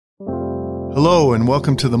Hello and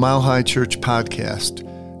welcome to the Mile High Church podcast.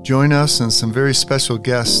 Join us and some very special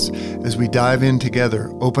guests as we dive in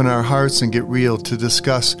together, open our hearts and get real to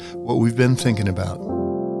discuss what we've been thinking about.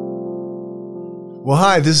 Well,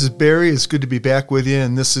 hi, this is Barry. It's good to be back with you,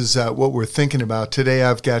 and this is what we're thinking about. Today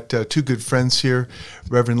I've got two good friends here,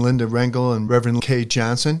 Reverend Linda Rengel and Reverend Kay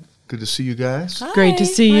Johnson. Good to see you guys. Hi. Great to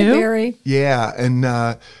see you. Hi, Barry. Yeah,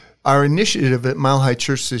 and our initiative at Mile High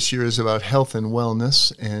Church this year is about health and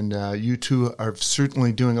wellness, and you two are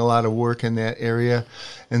certainly doing a lot of work in that area.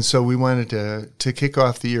 And so we wanted to kick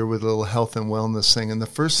off the year with a little health and wellness thing. And the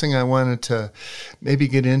first thing I wanted to maybe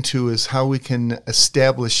get into is how we can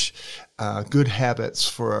establish good habits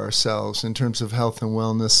for ourselves in terms of health and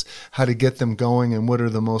wellness, how to get them going, and what are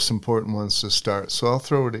the most important ones to start. So I'll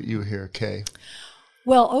throw it at you here, Kay.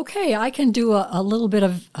 Well, okay, I can do a little bit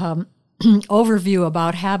of overview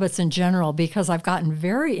about habits in general because I've gotten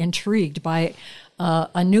very intrigued by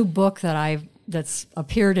a new book that's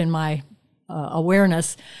appeared in my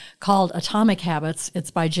awareness called Atomic Habits.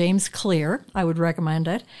 It's by James Clear. I would recommend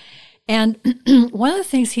it. And one of the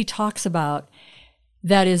things he talks about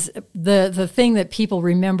that is the thing that people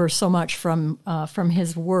remember so much from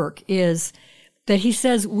his work is that he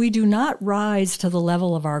says we do not rise to the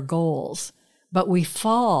level of our goals, but we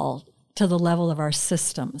fall to the level of our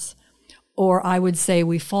systems. Or I would say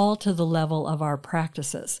we fall to the level of our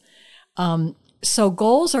practices. So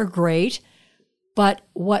goals are great, but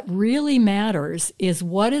what really matters is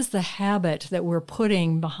what is the habit that we're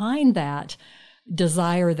putting behind that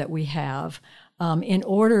desire that we have in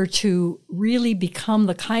order to really become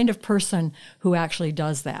the kind of person who actually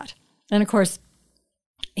does that. And of course,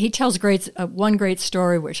 he tells one great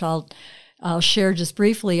story, which I'll share just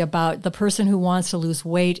briefly about the person who wants to lose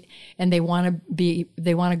weight and they want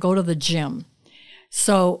to go to the gym.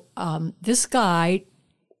 So this guy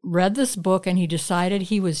read this book and he decided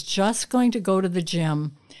he was just going to go to the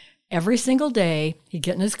gym every single day. He'd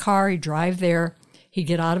get in his car, he'd drive there, he'd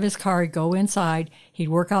get out of his car, he'd go inside, he'd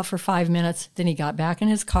work out for 5 minutes, then he got back in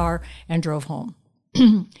his car and drove home.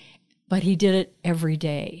 But he did it every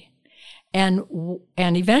day. And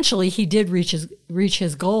eventually he did reach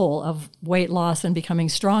his goal of weight loss and becoming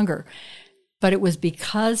stronger. But it was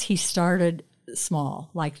because he started small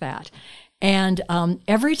like that. And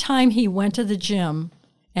every time he went to the gym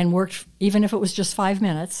and worked, even if it was just 5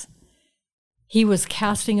 minutes, he was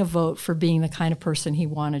casting a vote for being the kind of person he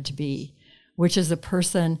wanted to be, which is a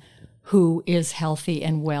person who is healthy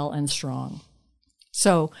and well and strong.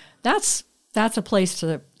 So that's a place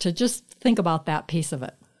to just think about that piece of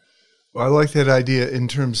it. Well, I like that idea in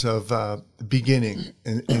terms of beginning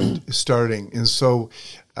and starting. And so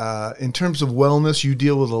in terms of wellness, you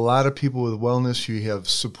deal with a lot of people with wellness. You have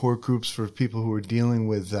support groups for people who are dealing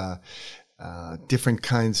with different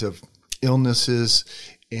kinds of illnesses.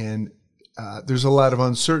 And there's a lot of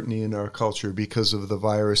uncertainty in our culture because of the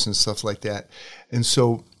virus and stuff like that. And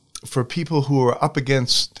so for people who are up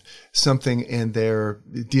against something and they're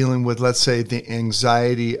dealing with, let's say, the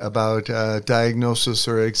anxiety about diagnosis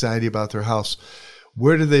or anxiety about their house,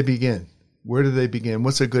 where do they begin?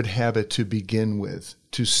 What's a good habit to begin with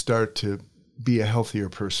to start to be a healthier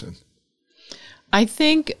person? I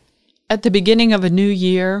think at the beginning of a new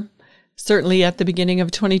year, certainly at the beginning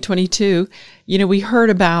of 2022, we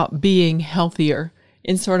heard about being healthier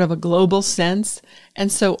in sort of a global sense.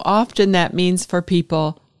 And so often that means for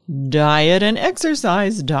people, diet and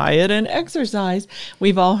exercise.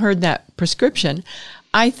 We've all heard that prescription.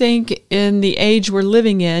 I think in the age we're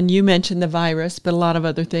living in, you mentioned the virus, but a lot of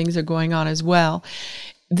other things are going on as well.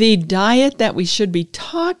 The diet that we should be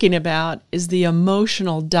talking about is the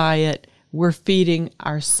emotional diet we're feeding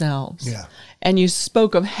ourselves. Yeah. And you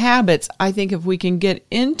spoke of habits. I think if we can get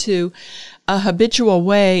into a habitual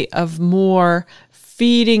way of more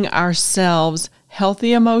feeding ourselves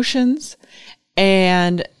healthy emotions,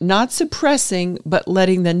 and not suppressing, but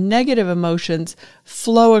letting the negative emotions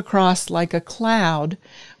flow across like a cloud,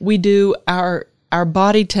 we do our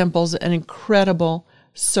body temples an incredible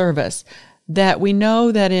service. That we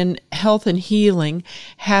know that in health and healing,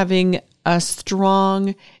 having a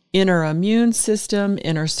strong inner immune system,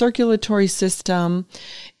 inner circulatory system,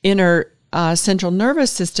 inner central nervous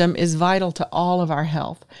system is vital to all of our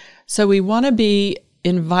health. So we want to be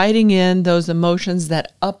inviting in those emotions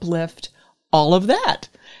that uplift all of that.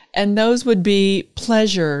 And those would be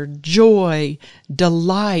pleasure, joy,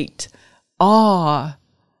 delight, awe,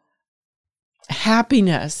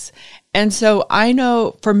 happiness. And so I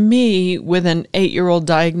know for me, with an 8-year-old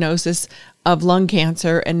diagnosis of lung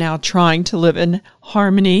cancer and now trying to live in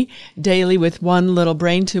harmony daily with one little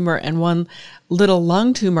brain tumor and one little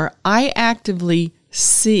lung tumor, I actively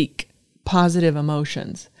seek positive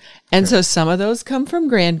emotions. And so some of those come from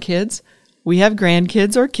grandkids. We have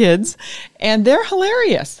grandkids or kids, and they're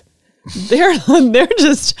hilarious. They're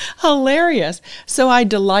just hilarious. So I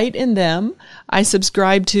delight in them. I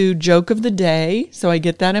subscribe to Joke of the Day, so I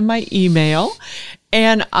get that in my email.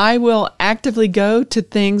 And I will actively go to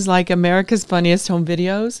things like America's Funniest Home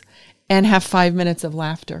Videos and have 5 minutes of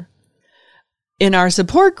laughter. In our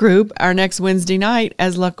support group, our next Wednesday night,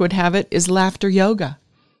 as luck would have it, is laughter yoga.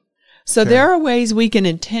 So there are ways we can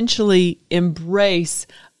intentionally embrace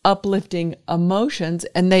uplifting emotions,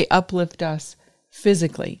 and they uplift us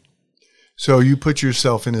physically. So you put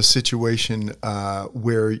yourself in a situation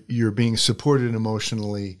where you're being supported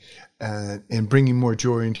emotionally and bringing more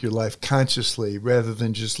joy into your life consciously rather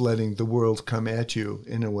than just letting the world come at you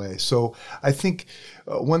in a way. So I think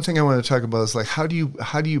one thing I want to talk about is like how do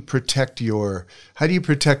you protect your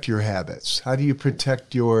habits? How do you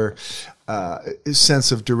protect your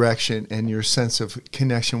sense of direction and your sense of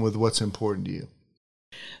connection with what's important to you?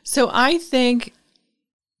 So I think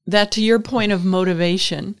that to your point of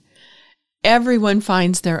motivation, everyone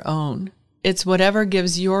finds their own. It's whatever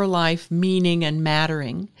gives your life meaning and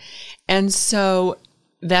mattering. And so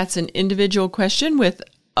that's an individual question with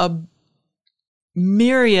a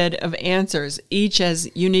myriad of answers, each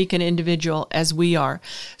as unique and individual as we are.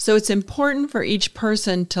 So it's important for each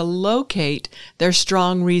person to locate their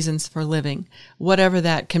strong reasons for living, whatever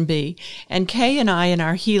that can be. And Kay and I in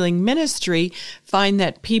our healing ministry find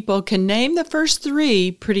that people can name the first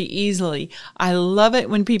 3 pretty easily. I love it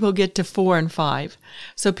when people get to 4 and 5.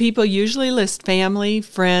 So people usually list family,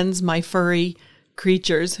 friends, my furry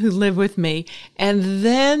creatures who live with me, and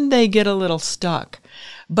then they get a little stuck.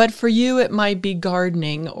 But for you, it might be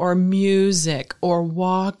gardening or music or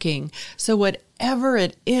walking. So whatever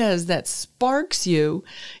it is that sparks you,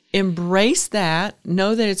 embrace that.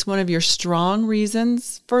 Know that it's one of your strong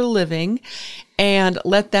reasons for living, and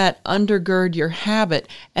let that undergird your habit.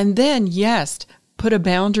 And then, yes, put a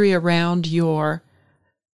boundary around your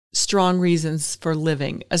strong reasons for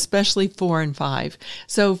living, especially 4 and 5.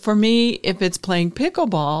 So for me, if it's playing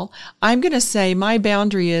pickleball, I'm going to say my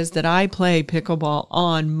boundary is that I play pickleball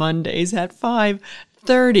on Mondays at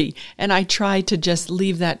 5:30, and I try to just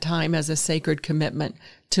leave that time as a sacred commitment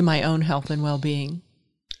to my own health and well-being.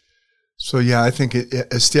 So yeah, I think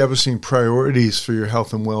establishing priorities for your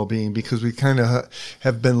health and well-being, because we kind of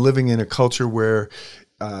have been living in a culture where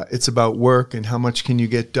it's about work and how much can you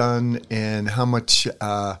get done and how much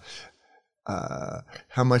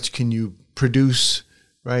can you produce,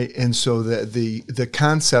 right? And so the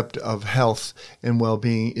concept of health and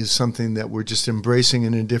well-being is something that we're just embracing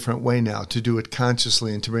in a different way now, to do it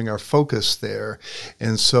consciously and to bring our focus there.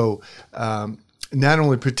 And so not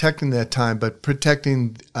only protecting that time, but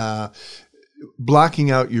protecting,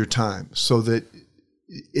 blocking out your time so that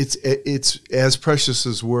it's as precious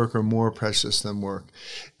as work or more precious than work.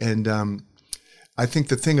 And I think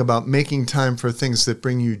the thing about making time for things that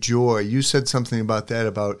bring you joy, you said something about that,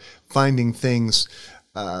 about finding things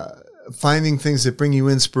that bring you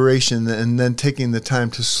inspiration and then taking the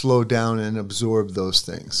time to slow down and absorb those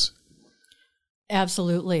things.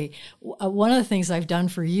 Absolutely. One of the things I've done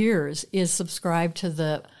for years is subscribe to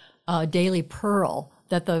the Daily Pearl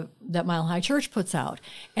that Mile High Church puts out.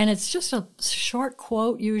 And it's just a short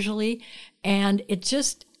quote usually. And it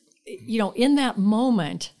just, in that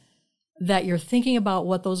moment that you're thinking about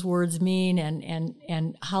what those words mean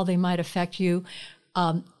and how they might affect you,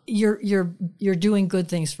 you're doing good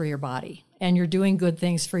things for your body, and you're doing good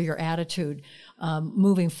things for your attitude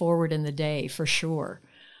moving forward in the day, for sure.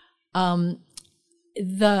 One of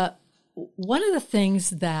the things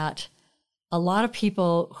that a lot of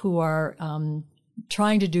people who are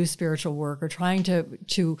trying to do spiritual work or trying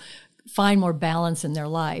to find more balance in their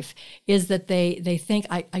life is that they think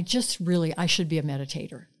I should be a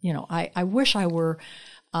meditator. I wish I were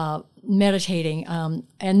meditating, and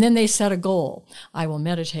then they set a goal. I will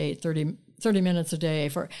meditate 30 minutes a day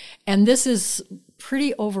and this is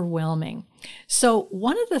pretty overwhelming. So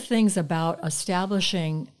one of the things about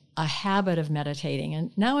establishing a habit of meditating,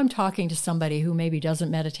 and now I'm talking to somebody who maybe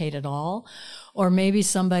doesn't meditate at all, or maybe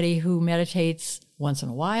somebody who meditates once in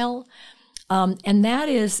a while, and that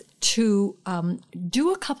is to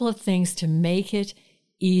do a couple of things to make it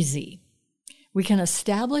easy. We can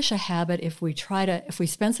establish a habit if we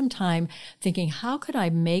spend some time thinking, how could I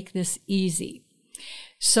make this easy?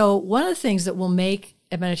 So one of the things that will make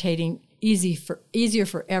meditating easier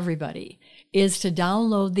for everybody is to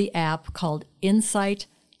download the app called Insight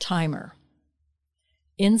Timer.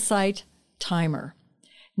 Insight Timer.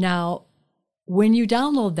 Now, when you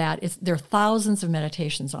download that, there are thousands of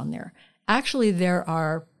meditations on there. Actually, there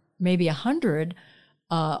are maybe 100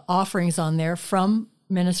 offerings on there from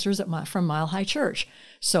ministers from Mile High Church.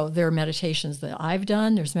 So there are meditations that I've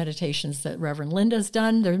done. There's meditations that Reverend Linda's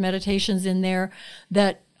done. There's meditations in there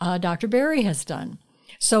that Dr. Barry has done.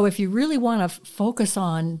 So if you really want to focus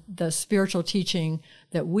on the spiritual teaching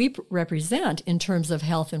that we represent in terms of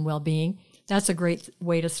health and well-being, that's a great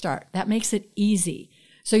way to start. That makes it easy.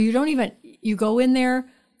 So you go in there,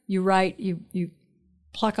 you write, you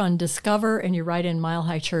pluck on Discover, and you write in Mile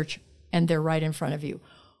High Church, and they're right in front of you.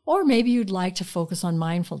 Or maybe you'd like to focus on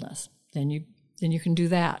mindfulness. Then you can do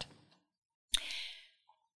that.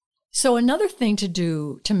 So another thing to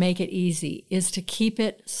do to make it easy is to keep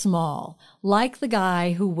it small, like the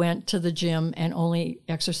guy who went to the gym and only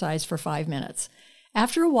exercised for 5 minutes.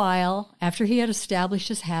 After a while, after he had established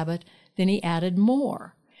his habit, then he added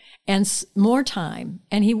more and more time,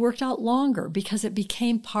 and he worked out longer because it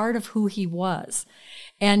became part of who he was.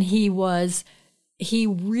 And he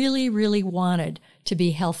really, really wanted to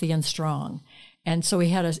be healthy and strong. And so he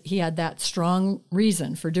had that strong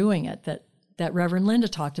reason for doing it that Reverend Linda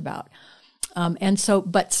talked about.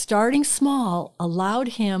 But starting small allowed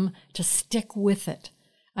him to stick with it.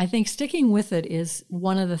 I think sticking with it is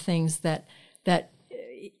one of the things that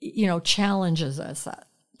challenges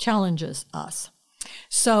us.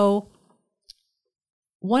 So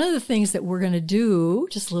one of the things that we're going to do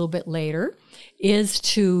just a little bit later is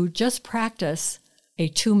to just practice a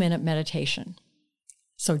 2-minute meditation.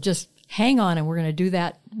 So just hang on, and we're going to do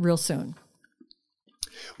that real soon.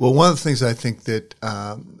 Well, one of the things I think that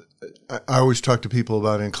I always talk to people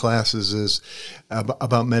about in classes is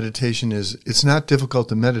about meditation is it's not difficult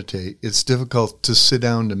to meditate. It's difficult to sit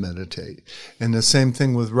down to meditate. And the same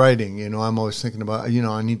thing with writing. I'm always thinking about,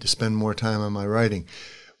 I need to spend more time on my writing.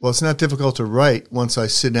 Well, it's not difficult to write once I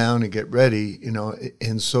sit down and get ready,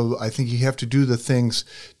 and so I think you have to do the things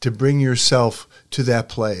to bring yourself to that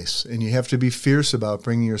place, and you have to be fierce about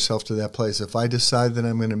bringing yourself to that place. If I decide that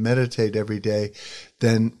I'm going to meditate every day,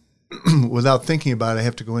 then without thinking about it, I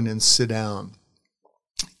have to go in and sit down,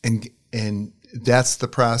 and that's the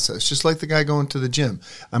process. Just like the guy going to the gym,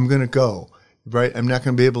 I'm going to go. Right, I'm not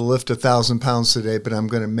going to be able to lift 1,000 pounds today, but I'm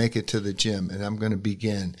going to make it to the gym, and I'm going to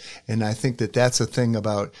begin. And I think that that's a thing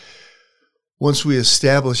about once we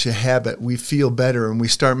establish a habit, we feel better, and we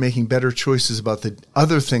start making better choices about the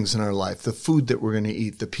other things in our life, the food that we're going to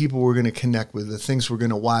eat, the people we're going to connect with, the things we're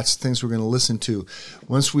going to watch, the things we're going to listen to.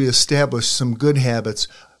 Once we establish some good habits,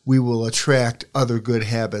 we will attract other good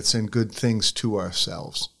habits and good things to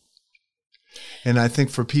ourselves. And I think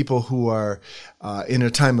for people who are in a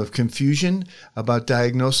time of confusion about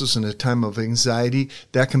diagnosis and a time of anxiety,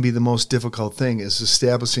 that can be the most difficult thing, is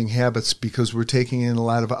establishing habits, because we're taking in a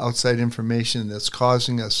lot of outside information that's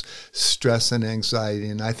causing us stress and anxiety.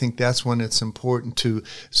 And I think that's when it's important to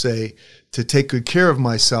say, to take good care of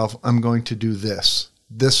myself, I'm going to do this.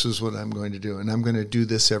 This is what I'm going to do, and I'm going to do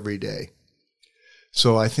this every day.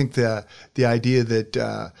 So I think the idea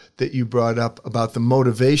that you brought up about the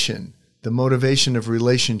motivation of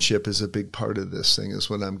relationship is a big part of this thing, is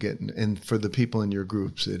what I'm getting. And for the people in your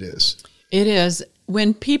groups, it is. It is.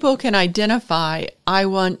 When people can identify, I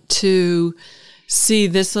want to see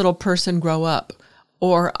this little person grow up,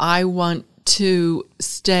 or I want to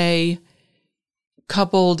stay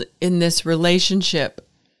coupled in this relationship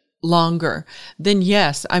longer, then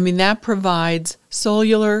yes, that provides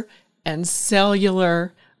cellular and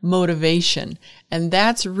cellular motivation. And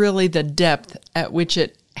that's really the depth at which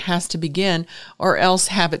it has to begin, or else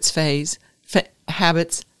habits fade.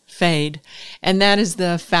 And that is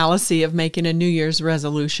the fallacy of making a New Year's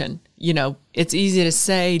resolution. It's easy to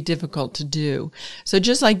say, difficult to do. So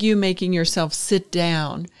just like you making yourself sit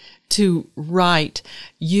down to write,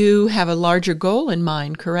 you have a larger goal in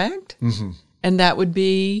mind, correct? Mm-hmm. And that would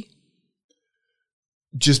be?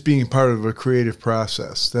 Just being part of a creative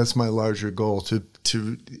process. That's my larger goal, to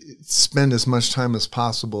spend as much time as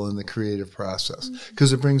possible in the creative process,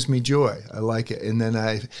 because it brings me joy. I like it. And then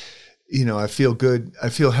I feel good. I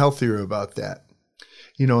feel healthier about that.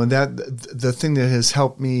 And that the thing that has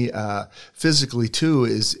helped me physically too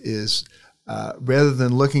is rather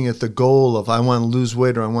than looking at the goal of I want to lose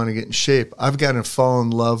weight or I want to get in shape, I've got to fall in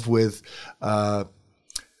love with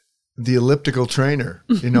the elliptical trainer.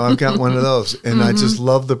 I've got one of those, and mm-hmm. I just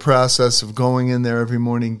love the process of going in there every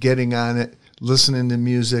morning, getting on it, listening to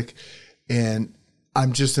music, and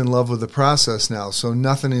I'm just in love with the process now. So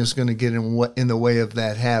nothing is going to get in the way of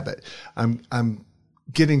that habit. I'm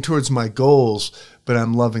getting towards my goals, but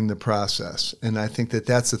I'm loving the process. And I think that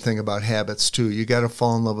that's the thing about habits too. You got to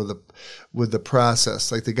fall in love with the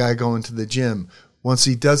process. Like the guy going to the gym. once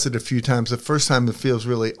he does it a few times, the first time it feels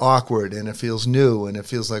really awkward and it feels new and it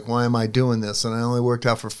feels like, why am I doing this? And I only worked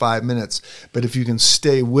out for 5 minutes. But if you can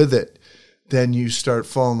stay with it, then you start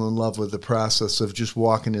falling in love with the process of just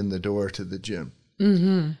walking in the door to the gym.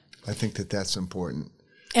 Mm-hmm. I think that that's important.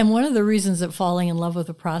 And one of the reasons that falling in love with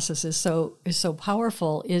the process is so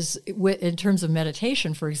powerful is in terms of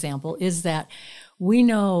meditation, for example, is that we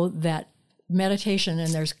know that meditation,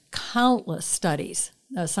 and there's countless studies,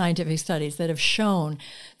 scientific studies that have shown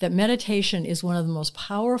that meditation is one of the most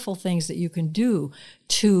powerful things that you can do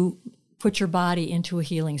to put your body into a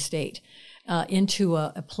healing state, into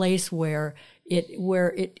a place where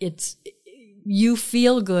it's you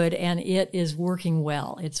feel good and it is working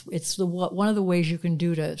well. It's one of the ways you can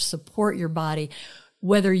do to support your body,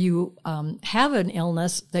 whether you have an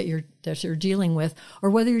illness that you're dealing with,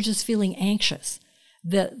 or whether you're just feeling anxious.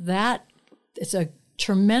 That it's a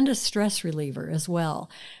tremendous stress reliever as well.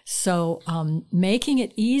 So making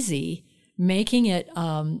it easy, making it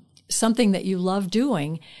something that you love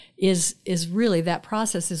doing is really, that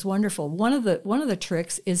process is wonderful. One of the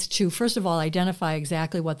tricks is to, first of all, identify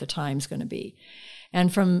exactly what the time's going to be.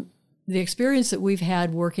 And from the experience that we've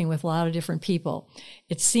had working with a lot of different people,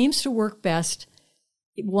 it seems to work best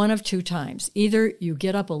one of two times. Either you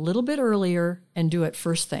get up a little bit earlier and do it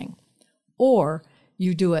first thing, or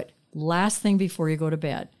you do it last thing before you go to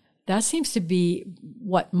bed. That seems to be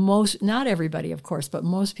what not everybody, of course, but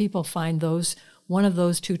most people find one of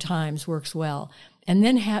those two times works well. And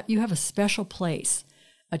then you have a special place,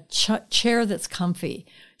 a chair that's comfy,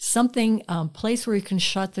 something, place where you can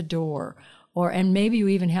shut the door, and maybe you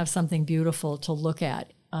even have something beautiful to look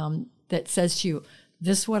at that says to you,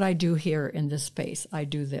 this is what I do here in this space. I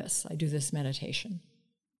do this meditation.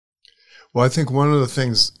 Well, I think one of the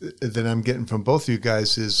things that I'm getting from both of you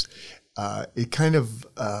guys is it kind of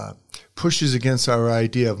pushes against our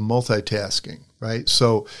idea of multitasking, right?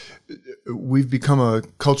 So we've become a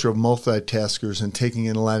culture of multitaskers and taking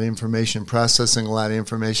in a lot of information, processing a lot of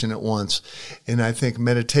information at once. And I think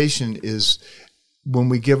meditation is when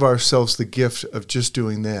we give ourselves the gift of just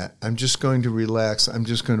doing that. I'm just going to relax. I'm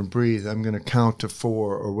just going to breathe. I'm going to count to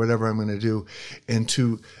 4 or whatever I'm going to do, and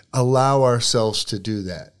to allow ourselves to do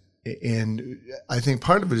that. And I think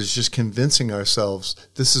part of it is just convincing ourselves,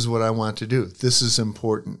 this is what I want to do. This is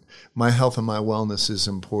important. My health and my wellness is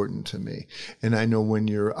important to me. And I know when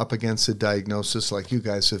you're up against a diagnosis like you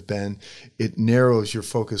guys have been, it narrows your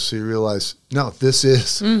focus so you realize, no, this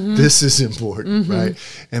is important, right?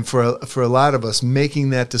 And for a lot of us,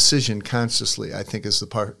 making that decision consciously, I think, is the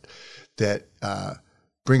part that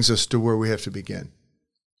brings us to where we have to begin.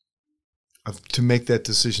 To make that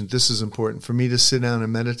decision, this is important. For me to sit down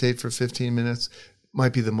and meditate for 15 minutes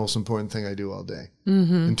might be the most important thing I do all day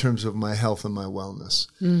in terms of my health and my wellness.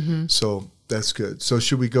 So that's good. So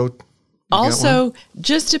should we go? Also,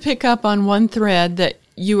 just to pick up on one thread that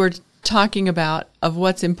you were talking about of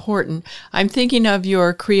what's important, I'm thinking of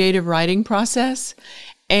your creative writing process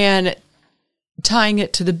and tying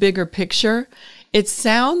it to the bigger picture. It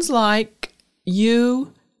sounds like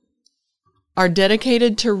you are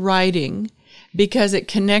dedicated to writing because it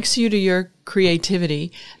connects you to your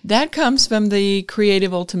creativity. That comes from the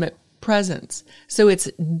creative ultimate presence. So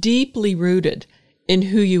it's deeply rooted in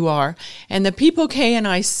who you are. And the people Kay and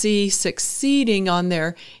I see succeeding on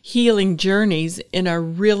their healing journeys in a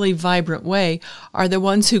really vibrant way are the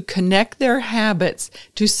ones who connect their habits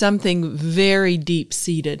to something very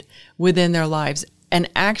deep-seated within their lives, an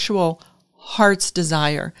actual heart's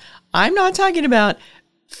desire. I'm not talking about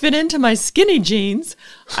fit into my skinny jeans.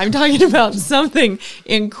 I'm talking about something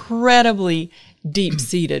incredibly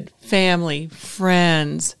deep-seated, family,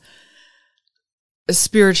 friends, a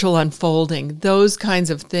spiritual unfolding. Those kinds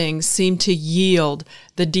of things seem to yield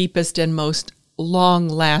the deepest and most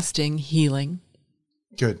long-lasting healing.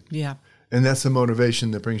 Good. Yeah. And that's the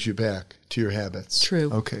motivation that brings you back to your habits. True.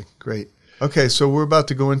 Okay, great. Okay, so we're about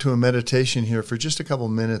to go into a meditation here for just a couple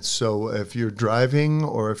minutes. So if you're driving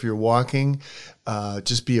or if you're walking,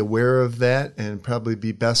 just be aware of that, and probably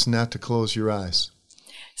be best not to close your eyes.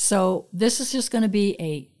 So this is just going to be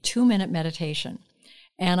a 2-minute meditation.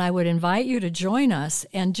 And I would invite you to join us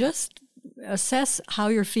and just assess how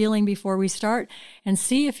you're feeling before we start and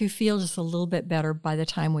see if you feel just a little bit better by the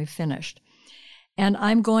time we've finished. And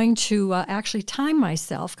I'm going to actually time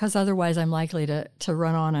myself, because otherwise I'm likely to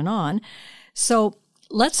run on and on. So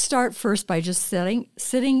let's start first by just sitting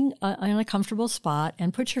in a comfortable spot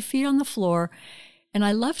and put your feet on the floor. And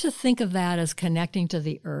I love to think of that as connecting to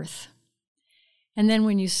the earth. And then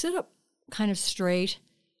when you sit up kind of straight,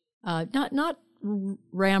 not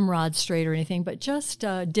ramrod straight or anything, but just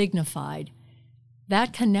dignified,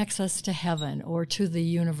 that connects us to heaven or to the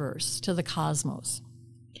universe, to the cosmos.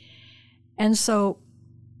 And so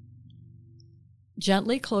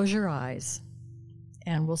gently close your eyes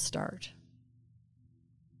and we'll start.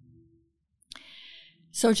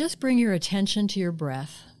 So just bring your attention to your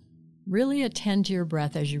breath. Really attend to your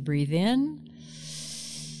breath as you breathe in.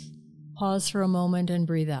 Pause for a moment and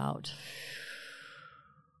breathe out.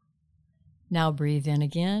 Now breathe in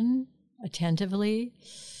again, attentively.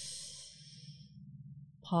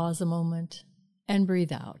 Pause a moment and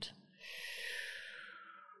breathe out.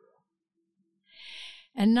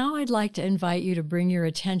 And now I'd like to invite you to bring your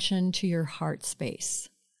attention to your heart space.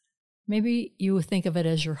 Maybe you think of it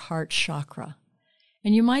as your heart chakra.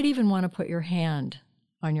 And you might even want to put your hand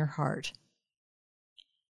on your heart.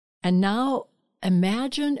 And now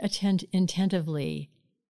imagine attentively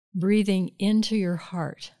breathing into your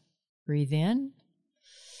heart. Breathe in.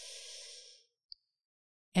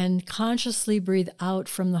 And consciously breathe out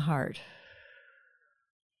from the heart.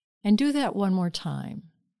 And do that one more time.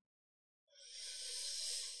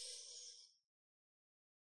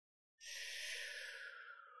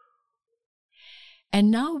 And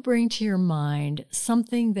now bring to your mind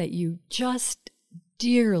something that you just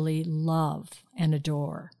dearly love and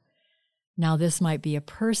adore. Now, this might be a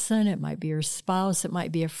person, it might be your spouse, it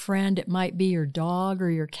might be a friend, it might be your dog or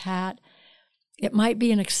your cat. It might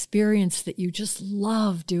be an experience that you just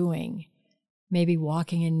love doing. Maybe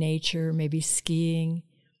walking in nature, maybe skiing,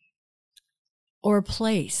 or a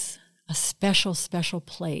place, a special, special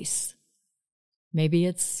place. Maybe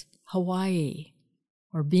it's Hawaii,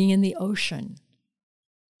 or being in the ocean,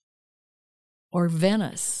 or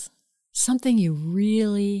Venice, something you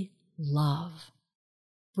really love.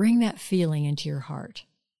 Bring that feeling into your heart.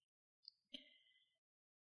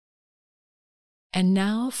 And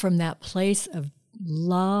now from that place of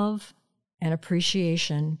love and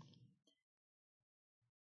appreciation,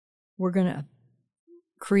 we're going to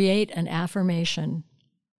create an affirmation.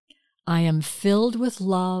 I am filled with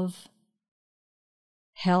love,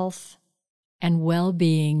 health, and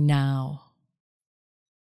well-being now.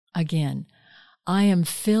 Again, I am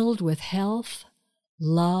filled with health,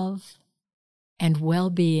 love, and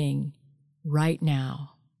well-being right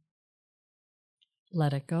now.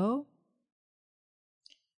 Let it go.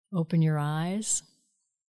 Open your eyes.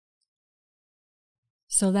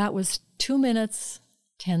 So that was 2 minutes,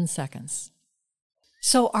 10 seconds.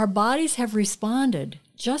 So our bodies have responded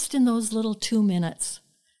just in those little 2 minutes.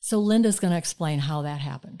 So Linda's going to explain how that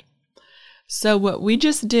happened. So what we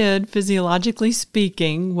just did, physiologically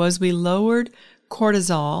speaking, was we lowered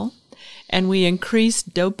cortisol and we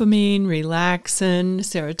increased dopamine, relaxin,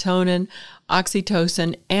 serotonin,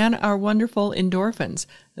 oxytocin, and our wonderful endorphins.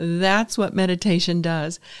 That's what meditation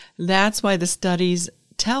does. That's why the studies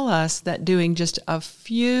tell us that doing just a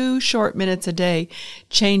few short minutes a day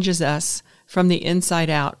changes us from the inside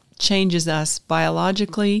out, changes us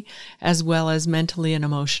biologically as well as mentally and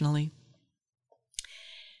emotionally.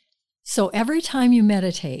 So every time you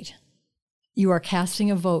meditate, you are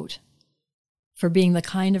casting a vote for being the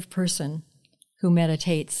kind of person who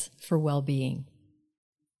meditates for well-being.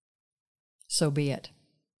 So be it.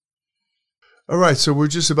 All right, so we're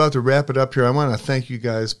just about to wrap it up here. I want to thank you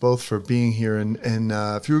guys both for being here. And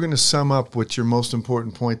if you were going to sum up what's your most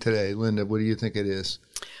important point today, Linda, what do you think it is?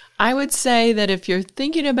 I would say that if you're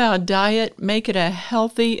thinking about diet, make it a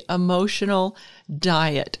healthy, emotional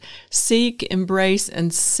diet. Seek, embrace,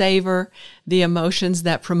 and savor the emotions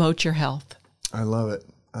that promote your health. I love it.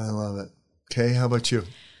 I love it. Kay, how about you?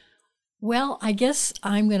 Well, I guess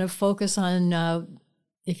I'm going to focus on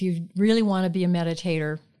if you really want to be a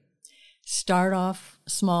meditator, start off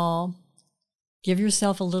small, give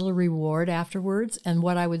yourself a little reward afterwards. And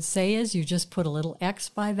what I would say is you just put a little X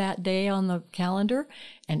by that day on the calendar,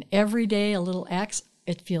 and every day a little X.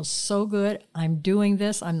 It feels so good. I'm doing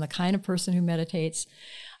this. I'm the kind of person who meditates.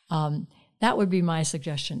 That would be my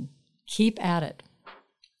suggestion. Keep at it.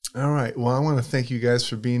 All right. Well, I want to thank you guys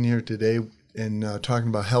for being here today and talking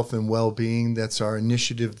about health and well-being. That's our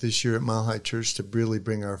initiative this year at Mile High Church, to really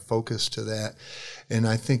bring our focus to that. And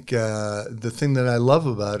I think the thing that I love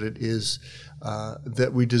about it is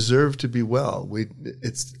that we deserve to be well.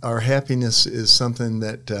 It's our happiness is something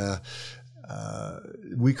that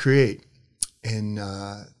we create, and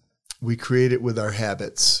we create it with our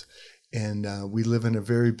habits. And we live in a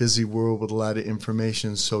very busy world with a lot of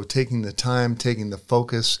information. So taking the time, taking the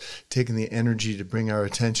focus, taking the energy to bring our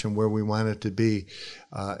attention where we want it to be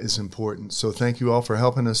is important. So thank you all for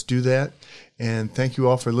helping us do that. And thank you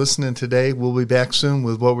all for listening today. We'll be back soon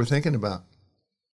with what we're thinking about.